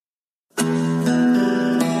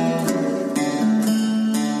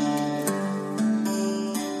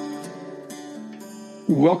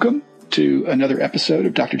Welcome to another episode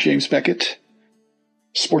of Dr. James Beckett,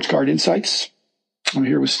 Sports Card Insights. I'm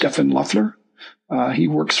here with Stefan Loeffler. He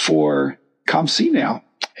works for COMC now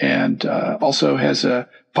and also has a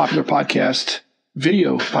popular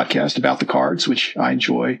video podcast about the cards, which I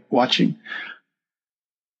enjoy watching.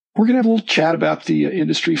 We're going to have a little chat about the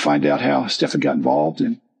industry, find out how Stefan got involved,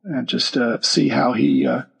 and just see how he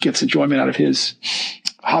gets enjoyment out of his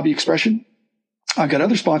hobby expression. I've got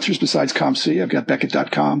other sponsors besides COMC. I've got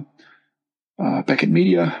Beckett.com, Beckett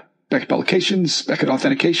Media, Beckett Publications, Beckett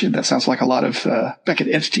Authentication. That sounds like a lot of Beckett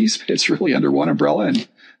entities, but it's really under one umbrella. And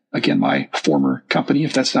again, my former company,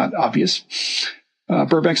 if that's not obvious.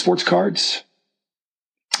 Burbank Sports Cards,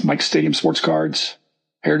 Mike Stadium Sports Cards,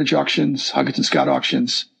 Heritage Auctions, Huggins & Scott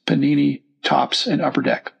Auctions, Panini, Topps, and Upper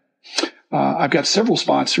Deck. I've got several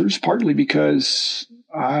sponsors, partly because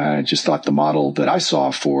I just thought the model that I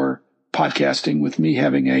saw for podcasting, with me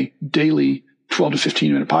having a daily 12 to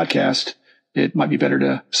 15 minute podcast, it might be better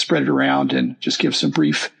to spread it around and just give some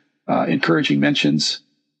brief, encouraging mentions.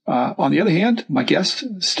 On the other hand, my guest,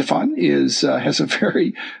 Stefan, has a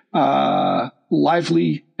very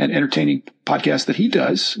lively and entertaining podcast that he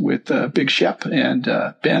does with Big Shep and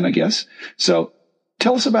Ben, I guess. So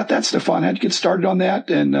tell us about that, Stefan. How'd you get started on that?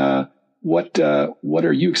 And what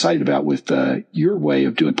are you excited about with your way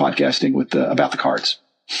of doing podcasting with about the cards?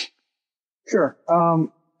 Sure.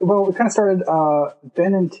 Well, we kind of started,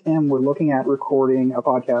 Ben and Tim were looking at recording a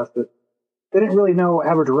podcast, but they didn't really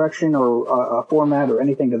have a direction or a format or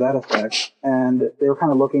anything to that effect. And they were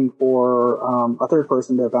kind of looking for a third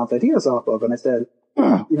person to bounce ideas off of. And I said,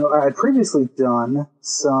 I had previously done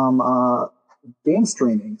some game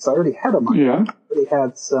streaming, so I already had a mic. Yeah. I already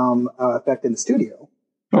had some effect in the studio.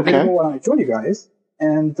 Okay. Well, why don't I join you guys?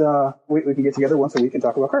 And we can get together once a week and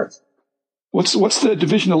talk about cards. What's the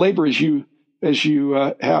division of labor as you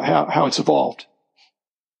how it's evolved?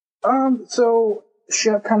 So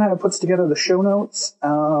Shep kind of puts together the show notes,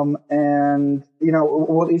 and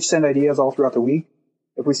we'll each send ideas all throughout the week.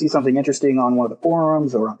 If we see something interesting on one of the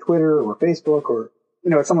forums or on Twitter or Facebook, or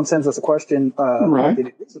if someone sends us a question, like they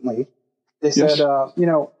did recently, they said,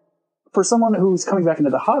 for someone who's coming back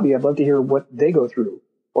into the hobby, I'd love to hear what they go through,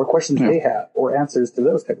 or questions they have, or answers to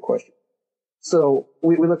those type of questions. So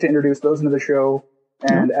we look to introduce those into the show.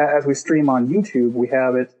 And as we stream on YouTube, we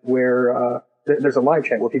have it where there's a live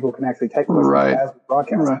chat where people can actually type questions as we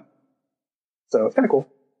broadcast. Right. So it's kind of cool.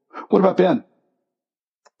 What about Ben?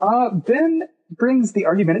 Ben brings the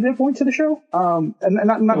argumentative point to the show. And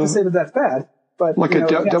not to say that that's bad, but like a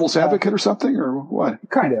devil's advocate or something, or what?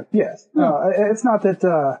 Kind of, yes. It's not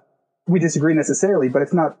that we disagree necessarily, but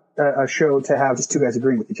it's not a show to have just two guys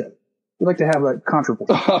agreeing with each other. We like to have a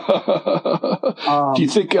controversy. Do you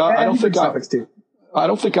think? I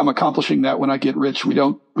don't think I'm accomplishing that when I get rich. We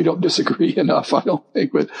don't disagree enough, I don't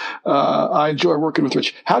think. But I enjoy working with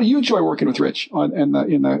Rich. How do you enjoy working with Rich in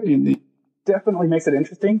the? Definitely makes it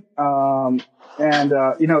interesting. And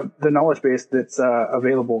the knowledge base that's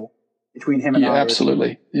available between him and I.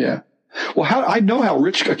 Absolutely. Yeah. Well, I know how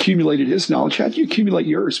Rich accumulated his knowledge. How do you accumulate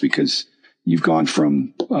yours? Because you've gone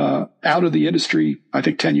from out of the industry, I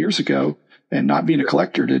think 10 years ago, and not being a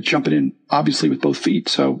collector to jumping in, obviously, with both feet.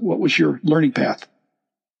 So what was your learning path?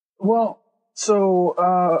 Well, so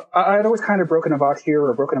I had always kind of broken a box here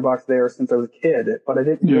or broken a box there since I was a kid, but I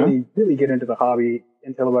didn't really get into the hobby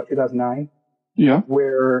until about 2009. Yeah.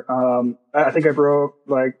 Where I think I broke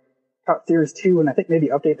like Top Series 2 and I think maybe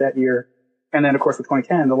Update that year. And then, of course, with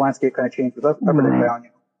 2010, the landscape kind of changed with Upper Deck Value.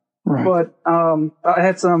 Right. But I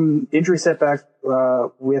had some injury setbacks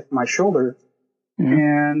with my shoulder,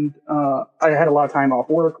 and I had a lot of time off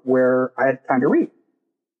work where I had time to read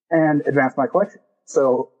and advance my collection.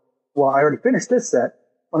 So while I already finished this set,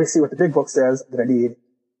 let me see what the big book says that I need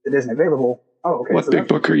that isn't available. Oh, okay. What big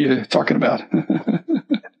book are you talking about?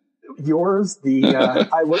 Yours,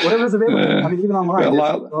 whatever's available. I mean, even online,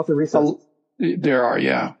 lots of resources. There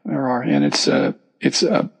are, and it's a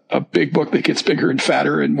big book that gets bigger and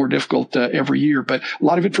fatter and more difficult every year, but a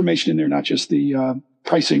lot of information in there, not just the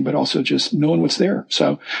pricing, but also just knowing what's there.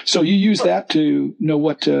 So you use that to know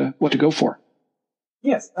what to go for.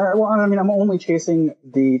 Yes. Well, I mean, I'm only chasing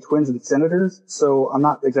the Twins and Senators, so I'm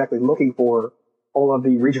not exactly looking for all of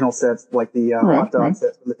the regional sets like the hot dog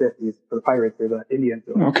sets from the 50s for the Pirates or the Indians.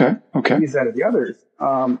 Okay. Use that of the others.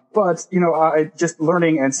 But I just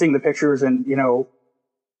learning and seeing the pictures and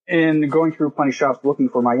in going through plenty of shops looking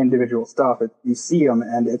for my individual stuff, you see them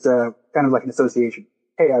and it's a kind of like an association.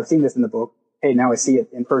 Hey, I've seen this in the book. Hey, now I see it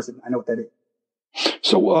in person. I know what that is.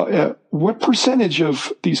 So, what percentage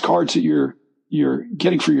of these cards that you're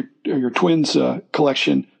getting for your Twins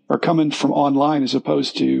collection are coming from online as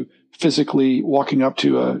opposed to physically walking up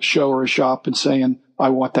to a show or a shop and saying, I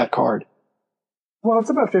want that card? Well, it's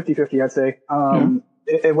about 50-50, I'd say.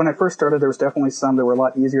 When I first started, there was definitely some that were a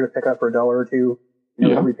lot easier to pick up for $1 or $2,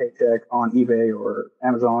 every paycheck on eBay or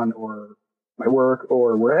Amazon or my work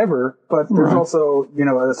or wherever. But there's also,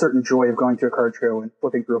 a certain joy of going to a card show and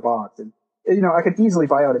flipping through a box. And, I could easily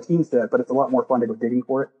buy out a team set, but it's a lot more fun to go digging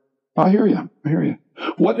for it. I hear you.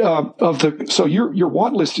 What, so your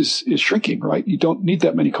want list is shrinking, right? You don't need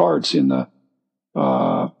that many cards in the,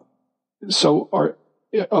 of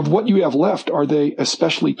what you have left, are they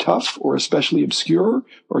especially tough or especially obscure,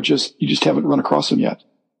 or you just haven't run across them yet?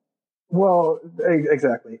 Well,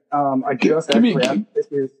 exactly. I just this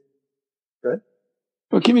year's. Good.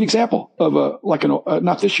 Well, give me an example of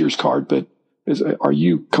not this year's card, but are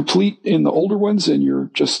you complete in the older ones, and you're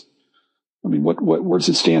just? I mean, where does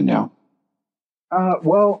it stand now?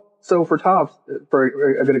 Well, so for Topps, for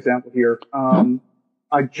a good example here,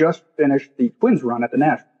 I just finished the Twins run at the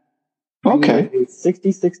National. Okay. A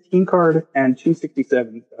 66 team card and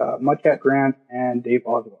 267, Mudcat Grant and Dave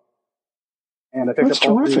Boswell. And I picked up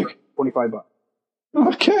all three for $25.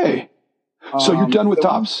 Okay. So you're done with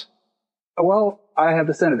Topps? Well, I have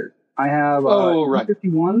the Senators. I have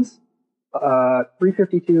 351s,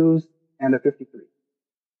 352s, and a 53.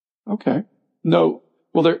 Okay. No.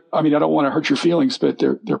 Well, I don't want to hurt your feelings, but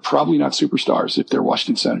they're probably not superstars if they're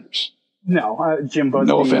Washington Senators. No, Jim Busby.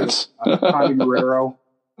 No offense. Tommy Guerrero.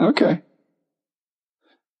 Okay.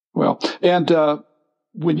 Well, and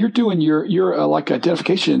when you're doing you're like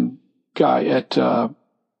identification guy at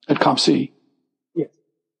ComC. Yes.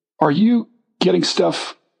 Are you getting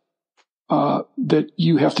stuff that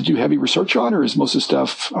you have to do heavy research on, or is most of the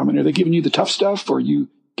stuff? I mean, are they giving you the tough stuff, or are you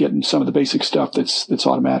getting some of the basic stuff that's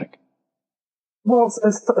automatic? Well,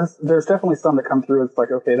 there's definitely some that come through. It's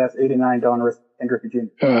like, okay, that's 89 Donruss and Griffey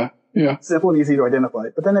Jr. Yeah. Simple and easy to identify.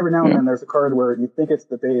 But then every now and then there's a card where you think it's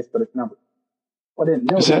the base, but it's numbered. Well, I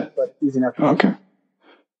didn't know that, but easy enough to Okay.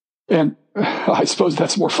 And I suppose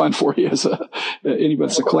that's more fun for you as anybody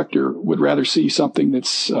that's a collector would rather see something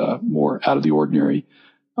that's more out of the ordinary.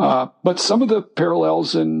 But some of the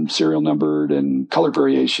parallels and serial numbered and color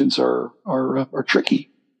variations are tricky.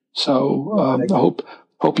 So I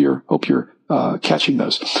hope you're catching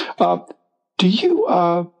those. Do you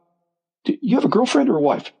have a girlfriend or a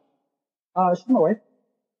wife? She's my wife.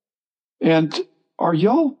 And are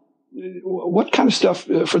y'all? What kind of stuff,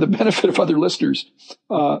 for the benefit of other listeners,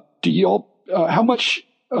 do y'all? How much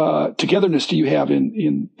togetherness do you have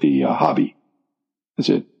in the hobby? Is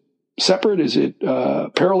it separate? Is it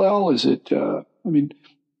parallel? Is it?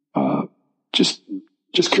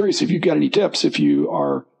 Just curious if you've got any tips. If you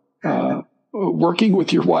are working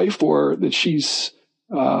with your wife, or that she's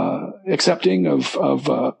accepting of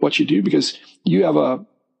what you do, because you have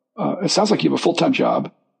it sounds like you have a full-time job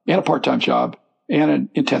and a part-time job and an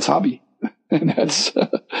intense hobby. And that's,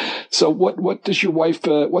 so what does your wife,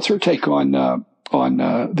 what's her take on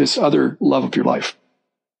this other love of your life?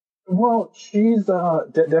 Well, she's,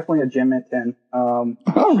 definitely a gym at 10. All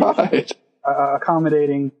right.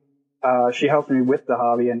 Accommodating. She helps me with the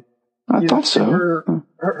hobby, and I thought so.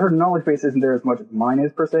 Her knowledge base isn't there as much as mine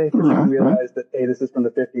is, per se. So she realized that, hey, this is from the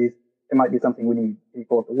 50s. It might be something we need to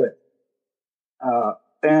pull up the list.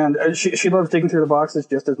 And she loves digging through the boxes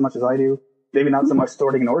just as much as I do. Maybe not so much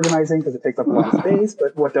sorting and organizing because it takes up a lot of space,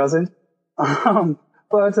 but what doesn't? No,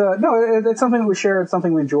 it's something we share. It's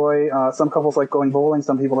something we enjoy. Some couples like going bowling.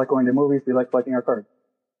 Some people like going to movies. We like collecting our cards.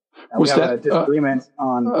 We have a disagreement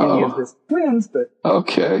on Indians versus Twins, but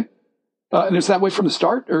okay. And is that way from the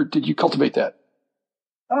start, or did you cultivate that?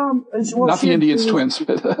 Not the Indians Twins,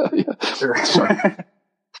 but sure. Sorry.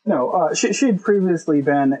 No, she'd previously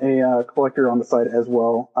been a collector on the site as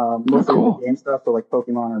well. Mostly game stuff, so like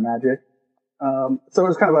Pokemon or Magic. So it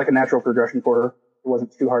was kind of like a natural progression for her. It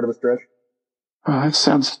wasn't too hard of a stretch. That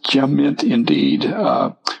sounds gem mint indeed.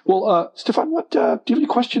 Stefan, do you have any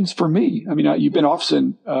questions for me? I mean, you've been off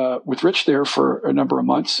with Rich there for a number of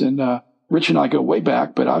months, and Rich and I go way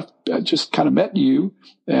back, but I've just kind of met you,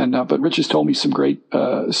 and but Rich has told me some great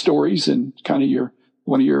stories and kind of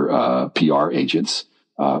one of your PR agents.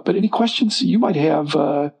 But any questions you might have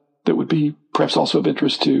that would be perhaps also of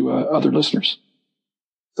interest to other listeners?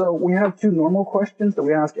 So we have two normal questions that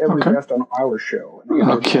we ask every guest on our show.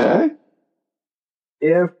 Okay.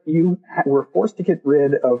 If you were forced to get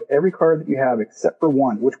rid of every card that you have except for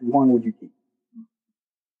one, which one would you keep?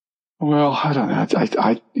 Well, I don't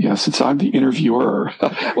know. Since I'm the interviewer,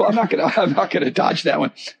 well, I'm not gonna dodge that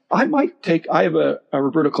one. I might take. I have a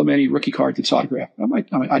Roberto Clemente rookie card that's autographed.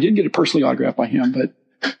 I didn't get it personally autographed by him, but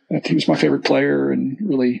he was my favorite player and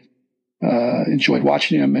really enjoyed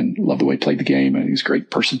watching him and loved the way he played the game. And he's a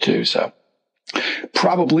great person too. So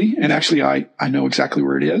probably, and actually I know exactly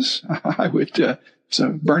where it is. I would,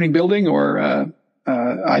 so burning building or,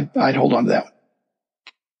 I'd hold on to that one.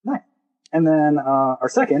 Nice. And then, our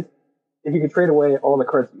second, if you could trade away all the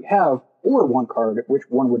cards you have or one card, which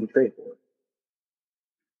one would you trade for?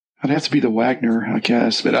 I'd have to be the Wagner, I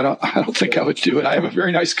guess, but I don't think I would do it. I have a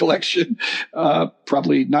very nice collection,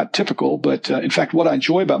 probably not typical, but in fact, what I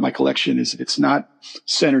enjoy about my collection is it's not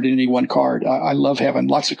centered in any one card. I love having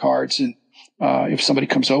lots of cards, and if somebody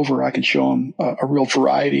comes over, I can show them a real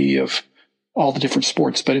variety of all the different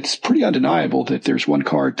sports. But it's pretty undeniable that there's one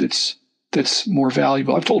card that's more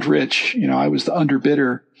valuable. I've told Rich, I was the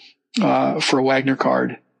underbidder for a Wagner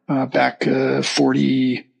card back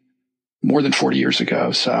more than 40 years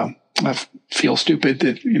ago. So I feel stupid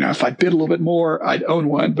that, if I bid a little bit more, I'd own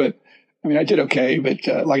one. But I did okay. But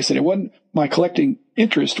like I said, my collecting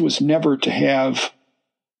interest was never to have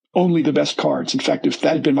only the best cards. In fact, if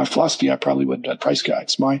that had been my philosophy, I probably wouldn't have done price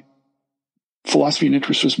guides. My philosophy and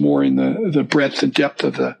interest was more in the breadth and depth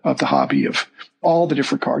of the hobby of all the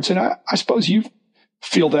different cards. And I suppose you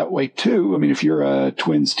feel that way too. If you're a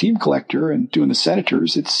Twins team collector and doing the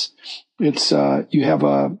Senators, it's you have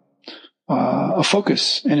a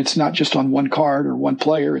focus, and it's not just on one card or one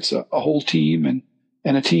player. It's a whole team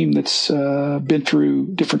and a team that's been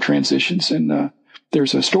through different transitions. And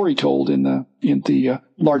there's a story told in the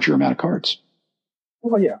larger amount of cards.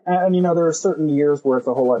 Well, yeah. And, there are certain years where it's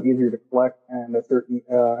a whole lot easier to collect, and a certain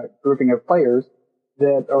grouping of players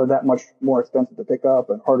that are that much more expensive to pick up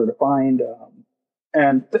and harder to find.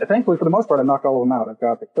 And thankfully, for the most part, I knocked all of them out. I've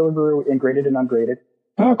got the Killebrew, ingraded and ungraded.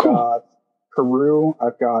 Oh, cool. I've got Carew,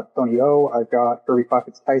 I've got Tony O, I've got Kirby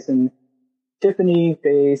Pockets Tyson, Tiffany,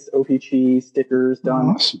 base, OPC, stickers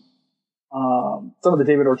done. Awesome. Some of the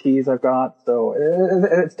David Ortiz I've got. So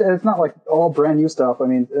it's not like all brand new stuff.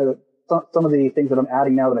 Some of the things that I'm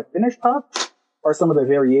adding now that I finished up are some of the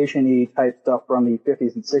variation-y type stuff from the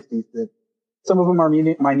 50s and 60s. That some of them are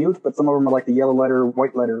minute, but some of them are like the yellow letter,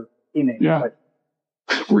 white letter e-name. Yeah.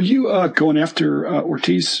 Were you going after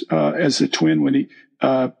Ortiz as a Twin when he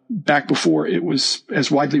back before it was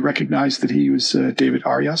as widely recognized that he was David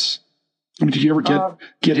Arias? Did you ever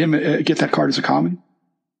get him get that card as a common?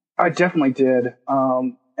 I definitely did,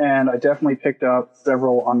 and I definitely picked up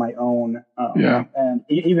several on my own. And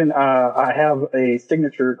even I have a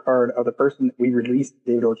signature card of the person that we released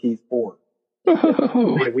David Ortiz for.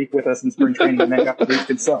 Oh. He had a week with us in spring training, and then got released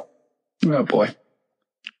himself. Oh boy.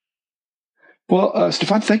 Well,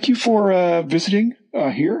 Stefan, thank you for visiting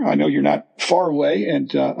here. I know you're not far away, and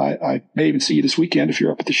I may even see you this weekend if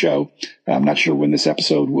you're up at the show. I'm not sure when this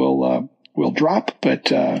episode will drop, but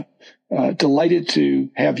delighted to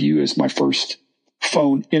have you as my first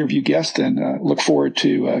phone interview guest, and look forward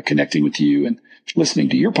to connecting with you and listening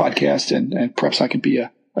to your podcast, and perhaps I can be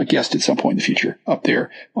a guest at some point in the future up there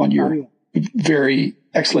on your very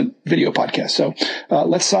excellent video podcast. So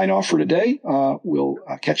let's sign off for today. We'll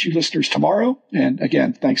catch you listeners tomorrow. And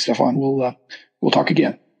again, thanks, Stefan. We'll talk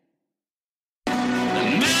again.